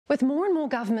With more and more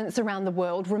governments around the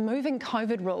world removing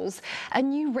COVID rules, a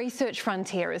new research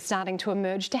frontier is starting to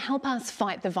emerge to help us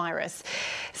fight the virus.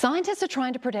 Scientists are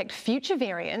trying to predict future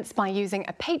variants by using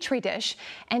a petri dish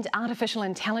and artificial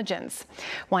intelligence.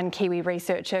 One Kiwi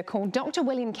researcher called Dr.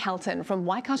 William Kelton from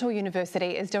Waikato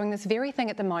University is doing this very thing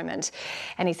at the moment,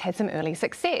 and he's had some early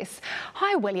success.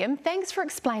 Hi William, thanks for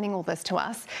explaining all this to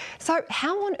us. So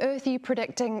how on earth are you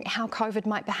predicting how COVID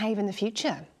might behave in the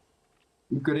future?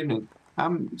 Good evening.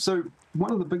 So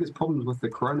one of the biggest problems with the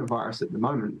coronavirus at the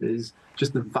moment is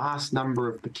just the vast number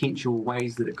of potential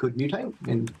ways that it could mutate.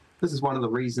 And this is one of the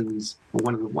reasons, or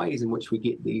one of the ways in which we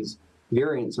get these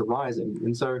variants arising.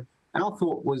 And so our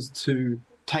thought was to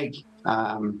take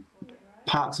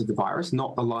parts of the virus,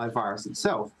 not the live virus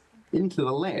itself, into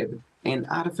the lab and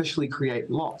artificially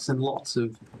create lots and lots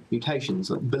of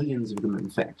mutations, like billions of them in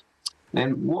fact.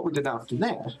 And what we did after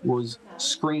that was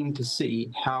screen to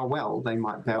see how well they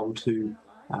might be able to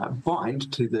bind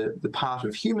to the part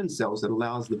of human cells that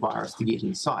allows the virus to get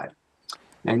inside.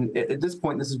 And at this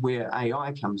point, this is where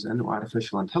AI comes in, or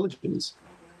artificial intelligence.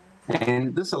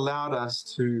 And this allowed us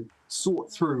to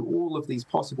sort through all of these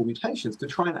possible mutations to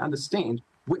try and understand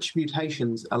which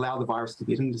mutations allow the virus to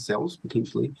get into cells,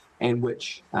 potentially, and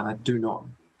which do not.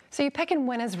 So you're picking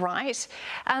winners, right?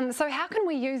 So how can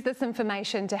we use this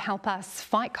information to help us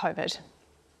fight COVID?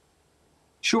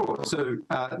 Sure. So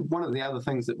one of the other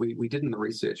things that we did in the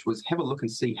research was have a look and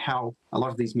see how a lot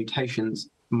of these mutations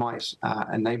might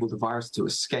enable the virus to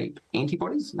escape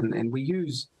antibodies. And we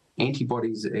use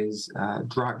antibodies as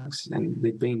drugs, and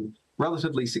they've been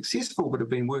relatively successful, but have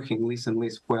been working less and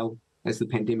less well as the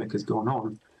pandemic has gone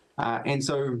on. And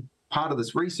so part of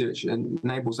this research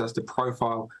enables us to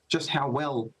profile just how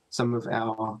well some of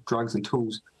our drugs and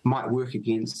tools might work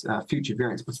against future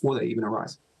variants before they even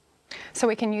arise. So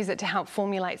we can use it to help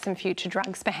formulate some future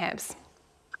drugs, perhaps?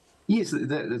 Yes,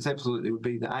 that's absolutely would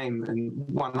be the aim. And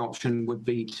one option would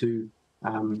be to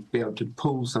be able to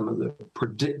pull some of the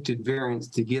predicted variants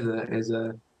together as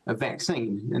a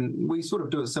vaccine. And we sort of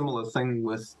do a similar thing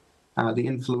with the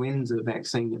influenza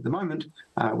vaccine at the moment,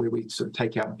 where we sort of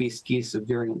take our best guess of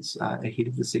variants ahead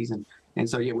of the season. And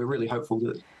so, yeah, we're really hopeful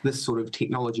that this sort of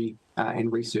technology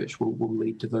and research will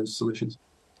lead to those solutions.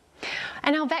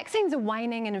 And our vaccines are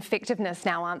waning in effectiveness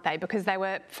now, aren't they? Because they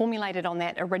were formulated on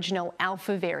that original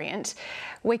alpha variant.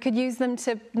 We could use them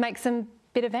to make some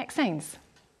better vaccines.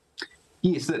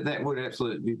 Yes, that would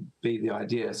absolutely be the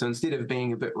idea. So instead of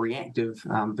being a bit reactive,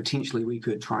 potentially we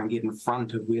could try and get in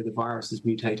front of where the virus is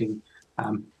mutating,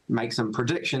 make some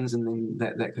predictions, and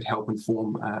then that could help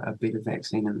inform a better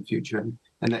vaccine in the future.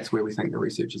 And that's where we think the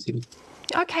research is heading.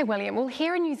 Okay, William. Well,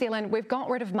 here in New Zealand, we've got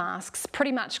rid of masks,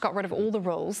 pretty much got rid of all the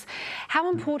rules. How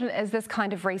important is this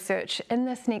kind of research in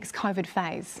this next COVID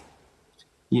phase?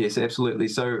 Yes, absolutely.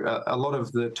 So a lot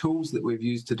of the tools that we've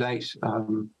used to date,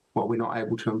 we're not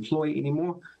able to employ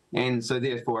anymore. And so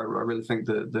therefore, I really think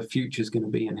the future is going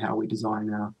to be in how we design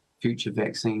our future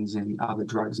vaccines and other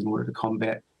drugs in order to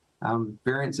combat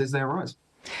variants as they arise.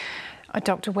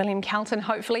 Dr. William Kelton,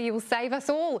 hopefully you will save us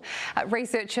all.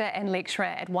 Researcher and lecturer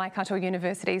at Waikato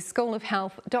University's School of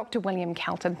Health, Dr. William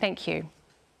Kelton, thank you.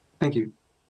 Thank you.